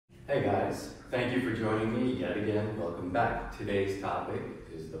Hey guys, thank you for joining me yet again. Welcome back. Today's topic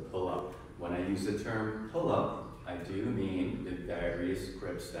is the pull-up. When I use the term pull-up, I do mean the various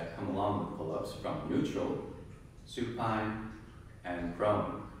grips that come along with pull-ups from neutral, supine, and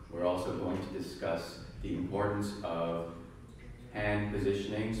prone. We're also going to discuss the importance of hand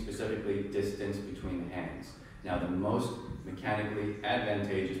positioning, specifically distance between the hands. Now, the most mechanically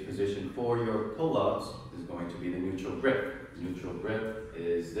advantageous position for your pull-ups is going to be the neutral grip. Neutral grip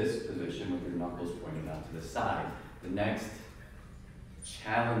is this position with your knuckles pointing out to the side. The next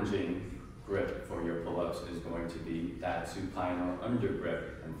challenging grip for your pull-ups is going to be that supine or under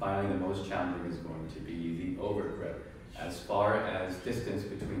grip. And finally, the most challenging is going to be the over grip. As far as distance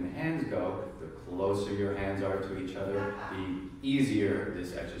between the hands go, the closer your hands are to each other, the easier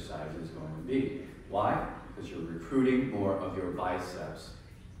this exercise is going to be. Why? Because you're recruiting more of your biceps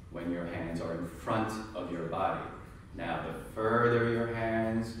when your hands are in front of your body. Now, the further your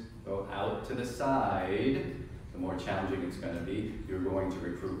hands go out to the side, the more challenging it's going to be. You're going to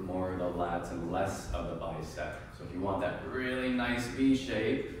recruit more of the lats and less of the bicep. So if you want that really nice V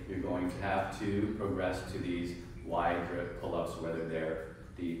shape, you're going to have to progress to these wide grip pull-ups, whether they're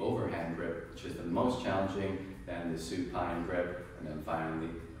the overhand grip, which is the most challenging, then the supine grip, and then finally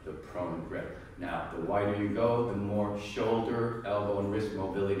the prone grip. Now, the wider you go, the more shoulder, elbow, and wrist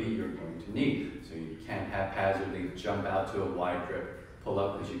mobility you're going to need. So you can't haphazardly jump out to a wide grip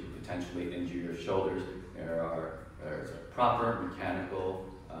pull-up because you could potentially injure your shoulders. There's a proper mechanical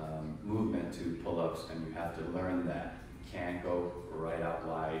movement to pull-ups, and you have to learn that. You can't go right out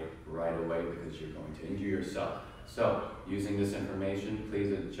wide right away because you're going to injure yourself. So, using this information,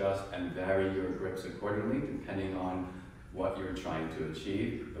 please adjust and vary your grips accordingly depending on what you're trying to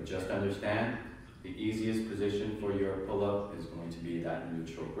achieve. But just understand, the easiest position for your pull-up is going to be that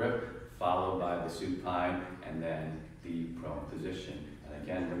neutral grip, followed by the supine, and then the prone position. And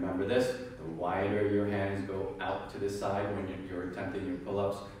again, remember this, the wider your hands go out to the side when you're attempting your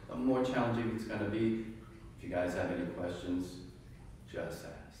pull-ups, the more challenging it's going to be. If you guys have any questions, just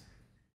ask.